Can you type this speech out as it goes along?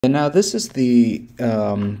And now this is the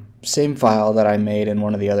same file that I made in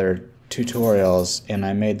one of the other tutorials, and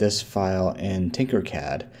I made this file in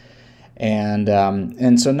Tinkercad.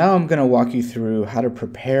 And so now I'm going to walk you through how to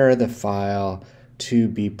prepare the file to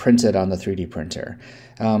be printed on the 3D printer.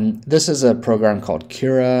 This is a program called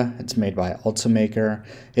Cura. It's made by Ultimaker.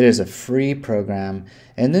 It is a free program,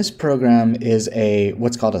 and this program is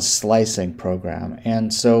what's called a slicing program.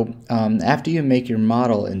 And so after you make your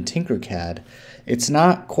model in Tinkercad, it's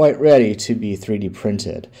not quite ready to be 3D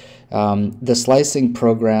printed. The slicing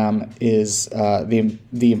program is,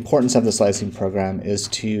 the importance of the slicing program is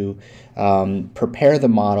to prepare the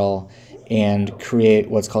model and create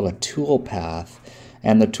what's called a toolpath.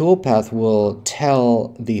 And the toolpath will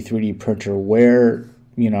tell the 3D printer where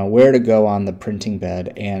to go on the printing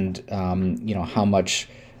bed, and how much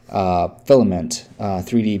filament,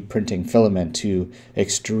 3D printing filament to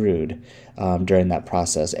extrude during that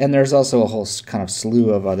process. And there's also a whole kind of slew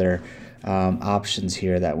of other options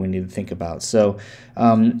here that we need to think about. So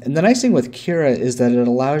and the nice thing with Cura is that it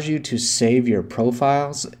allows you to save your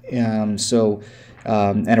profiles. And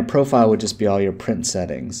a profile would just be all your print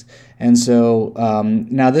settings. And so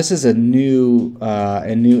now this is a new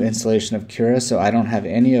installation of Cura, so I don't have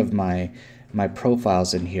any of my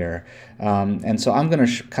profiles in here. And so I'm going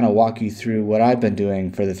to kind of walk you through what I've been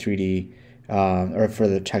doing for the 3D or for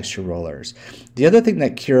the texture rollers. The other thing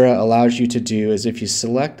that Cura allows you to do is if you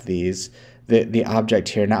select the object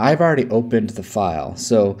here. Now I've already opened the file,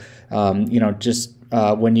 so just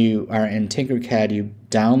when you are in Tinkercad, you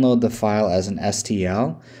download the file as an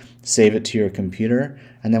STL, save it to your computer,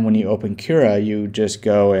 and then when you open Cura, you just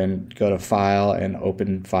go to File and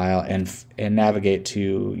Open File and navigate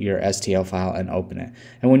to your STL file and open it.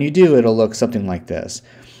 And when you do, it'll look something like this.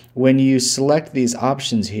 When you select these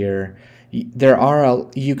options here,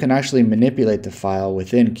 you can actually manipulate the file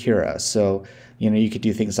within Cura. So you could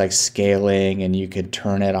do things like scaling, and you could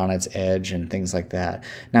turn it on its edge and things like that.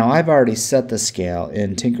 Now I've already set the scale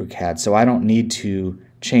in Tinkercad, so I don't need to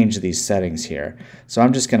change these settings here. So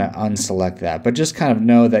I'm just going to unselect that. But just kind of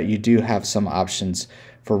know that you do have some options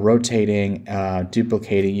for rotating,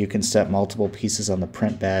 duplicating. You can set multiple pieces on the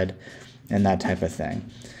print bed and that type of thing.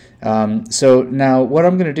 So now what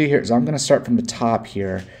I'm going to do here is I'm going to start from the top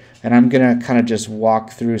here, and I'm going to kind of just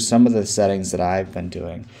walk through some of the settings that I've been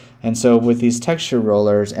doing. And so with these texture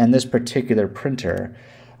rollers and this particular printer,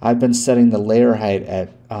 I've been setting the layer height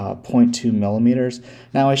at 0.2 millimeters.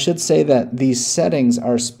 Now I should say that these settings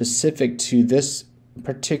are specific to this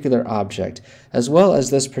particular object as well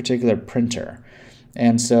as this particular printer.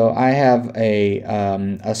 And so I have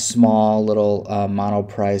a small little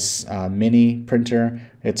monoprice mini printer.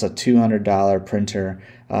 It's a $200 printer,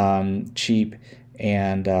 cheap,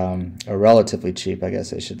 and or relatively cheap, I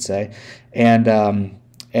guess I should say. And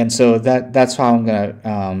so that's how I'm going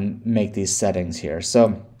to make these settings here.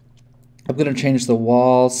 So I'm going to change the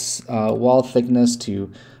wall thickness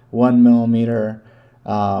to 1 millimeter,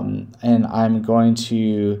 and I'm going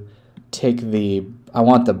to take I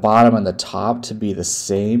want the bottom and the top to be the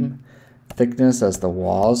same thickness as the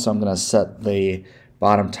walls, so I'm going to set the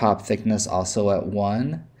bottom top thickness also at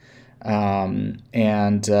 1, and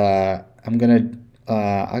I'm going to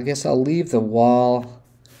I guess I'll leave the wall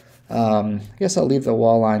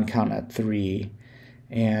line count at 3,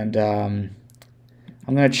 and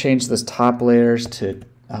I'm going to change this top layers to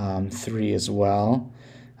 3 as well.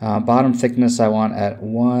 Bottom thickness I want at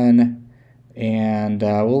 1, and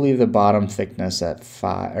we'll leave the bottom thickness at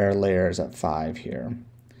 5, or layers at 5 here.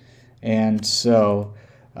 And so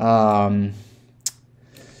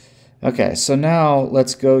okay, so now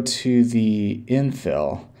let's go to the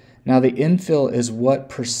infill. Now the infill is what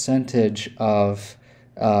percentage of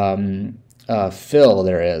fill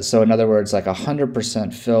there is. So in other words, like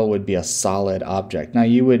 100% fill would be a solid object. Now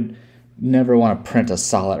you would never want to print a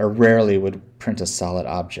solid, or rarely would print a solid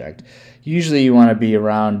object. Usually you want to be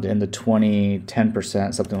around in the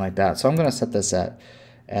 10%, something like that. So I'm going to set this at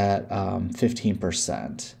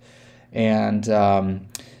 15%. And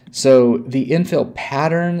so the infill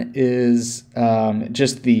pattern is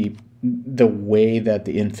just the way that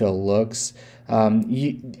the infill looks.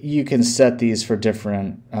 You can set these for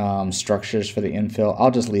different structures for the infill.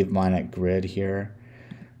 I'll just leave mine at grid here.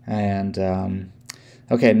 And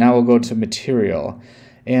okay, now we'll go to material.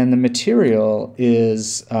 And the material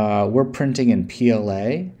is, we're printing in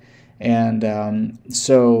PLA. And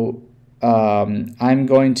so I'm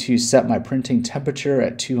going to set my printing temperature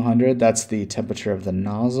at 200. That's the temperature of the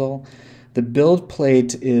nozzle. The build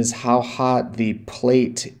plate is how hot the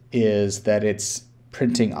plate is that it's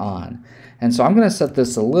printing on. And so I'm going to set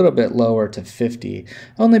this a little bit lower to 50,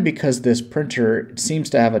 only because this printer seems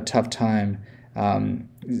to have a tough time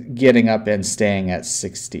getting up and staying at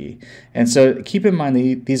 60. And so keep in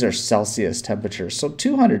mind these are Celsius temperatures. So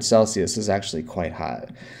 200 Celsius is actually quite hot.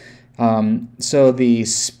 So the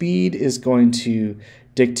speed is going to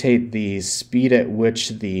dictate the speed at which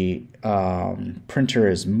the printer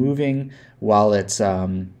is moving while it's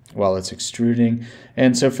extruding.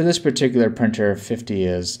 And so for this particular printer, 50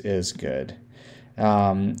 is good.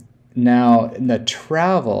 Now in the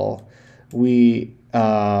travel, we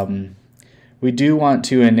do want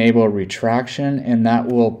to enable retraction, and that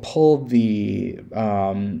will pull the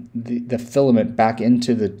filament back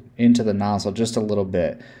into the nozzle just a little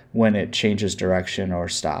bit when it changes direction or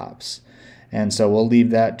stops. And so we'll leave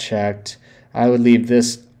that checked. I would leave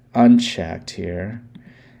this unchecked here,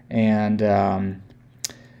 and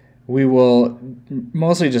we will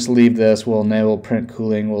mostly just leave this. We'll enable print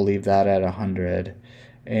cooling. We'll leave that at 100.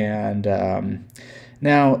 And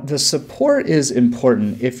now the support is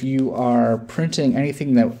important if you are printing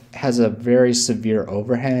anything that has a very severe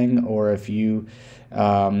overhang, or if you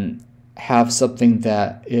have something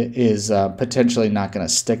that is potentially not going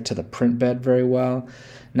to stick to the print bed very well.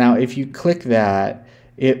 Now if you click that,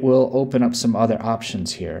 it will open up some other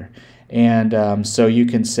options here. And so you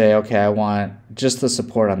can say, okay, I want just the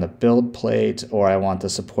support on the build plate, or I want the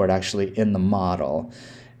support actually in the model.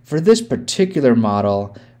 For this particular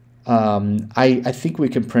model, I think we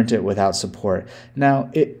can print it without support.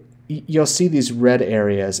 Now you'll see these red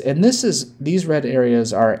areas, and these red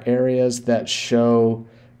areas are areas that show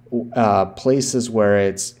places where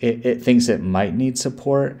it thinks it might need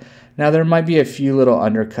support. Now there might be a few little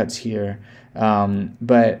undercuts here,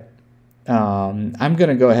 but I'm going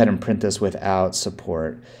to go ahead and print this without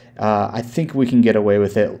support. I think we can get away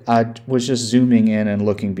with it. I was just zooming in and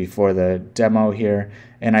looking before the demo here,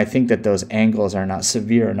 and I think that those angles are not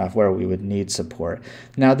severe enough where we would need support.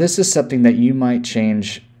 Now this is something that you might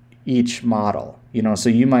change each model. So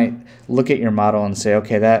you might look at your model and say,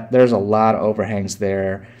 okay, there's a lot of overhangs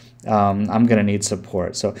there. I'm going to need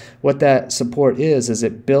support. So what that support is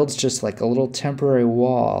it builds just like a little temporary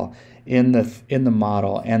wall in the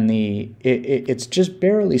model, and it's just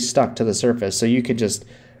barely stuck to the surface. So you could just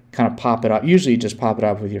kind of pop it up. Usually you just pop it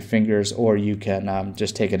up with your fingers, or you can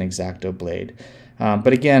just take an X-Acto blade.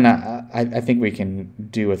 But again, I think we can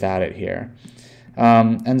do without it here.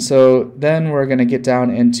 And so then we're going to get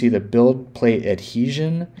down into the build plate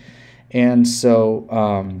adhesion. And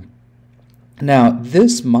so now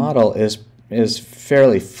this model is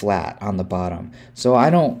fairly flat on the bottom, so I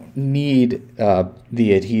don't need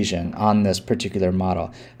the adhesion on this particular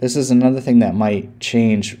model. This is another thing that might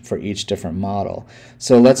change for each different model.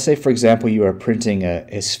 So let's say, for example, you are printing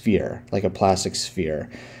a sphere, like a plastic sphere.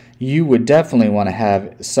 You would definitely want to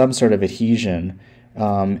have some sort of adhesion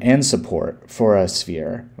and support for a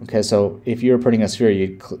sphere. Okay, so if you were printing a sphere,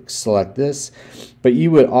 you'd select this, but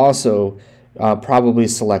you would also probably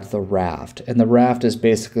select the raft, and the raft is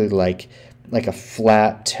basically like a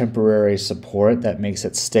flat temporary support that makes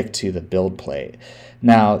it stick to the build plate.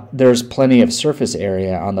 Now there's plenty of surface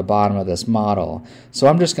area on the bottom of this model, so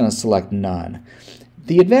I'm just going to select none.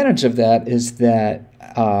 The advantage of that is that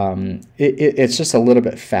it's just a little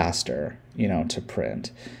bit faster, to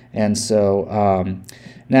print. And so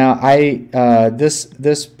now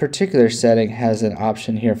this particular setting has an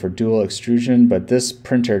option here for dual extrusion, but this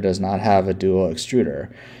printer does not have a dual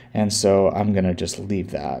extruder. And so I'm going to just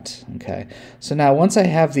leave that. Okay. So now once I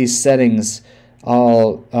have these settings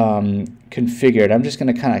all configured, I'm just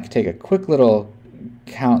going to kind of take a quick little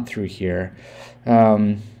count through here.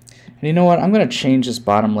 And you know what? I'm going to change this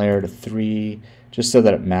bottom layer to 3 just so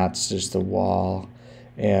that it matches the wall.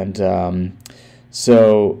 And the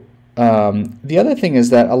other thing is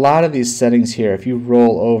that a lot of these settings here, if you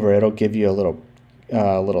roll over, it'll give you a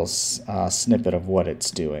little snippet of what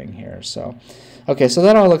it's doing here. So, okay, so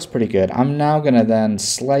that all looks pretty good. I'm now going to then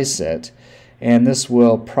slice it, and this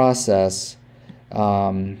will process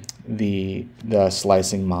the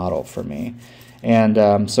slicing model for me.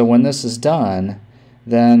 And so when this is done,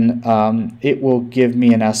 then it will give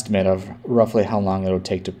me an estimate of roughly how long it will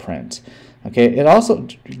take to print. Okay, it also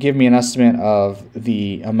gives me an estimate of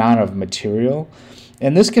the amount of material,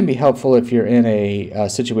 and this can be helpful if you're in a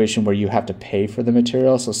situation where you have to pay for the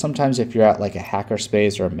material. So sometimes if you're at like a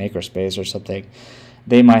hackerspace or a makerspace or something,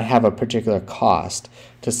 they might have a particular cost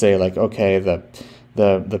to say, like, okay, the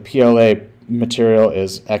PLA material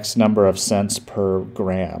is X number of cents per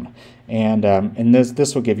gram, and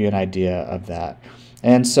this will give you an idea of that.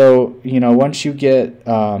 And so once you get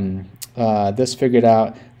this figured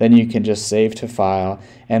out, then you can just save to file,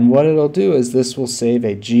 and what it'll do is this will save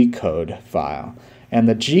a G-code file, and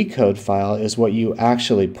the G-code file is what you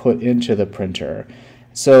actually put into the printer.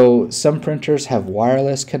 So some printers have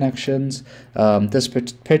wireless connections. This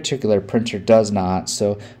particular printer does not.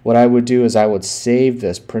 So what I would do is I would save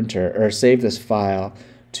this printer or save this file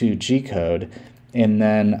to G-code, and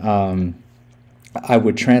then I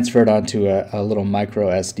would transfer it onto a little micro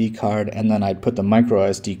SD card, and then I'd put the micro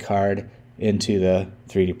SD card into the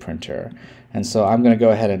 3D printer. And so I'm going to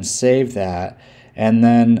go ahead and save that, and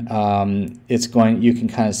then you can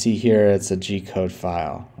kind of see here it's a G-code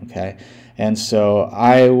file, okay? And so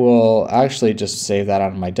I will actually just save that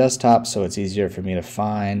on my desktop so it's easier for me to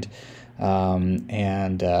find.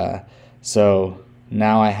 So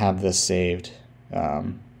now I have this saved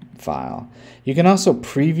file. You can also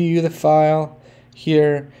preview the file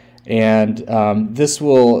here, and this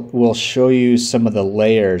will show you some of the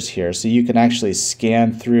layers here, so you can actually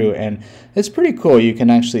scan through, and it's pretty cool. You can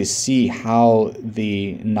actually see how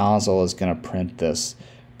the nozzle is going to print this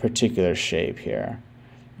particular shape here.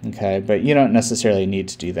 Okay, but you don't necessarily need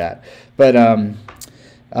to do that. But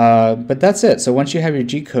that's it. So once you have your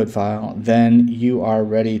G-code file, then you are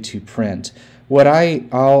ready to print. What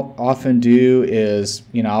I'll often do is,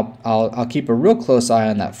 I'll keep a real close eye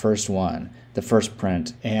on that first one, the first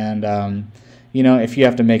print, and if you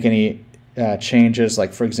have to make any changes,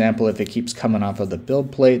 like for example, if it keeps coming off of the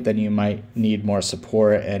build plate, then you might need more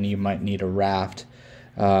support, and you might need a raft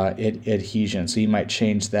adhesion, so you might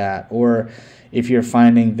change that. Or if you're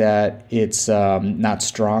finding that it's not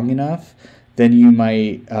strong enough, then you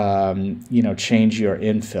might change your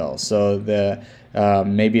infill. So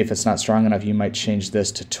maybe if it's not strong enough, you might change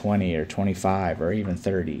this to 20 or 25 or even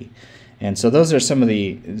 30. And so those are some of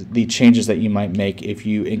the changes that you might make if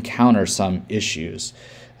you encounter some issues.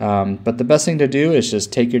 But the best thing to do is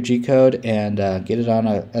just take your G-code and get it on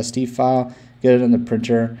a SD file, get it in the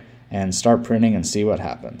printer, and start printing and see what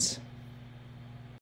happens.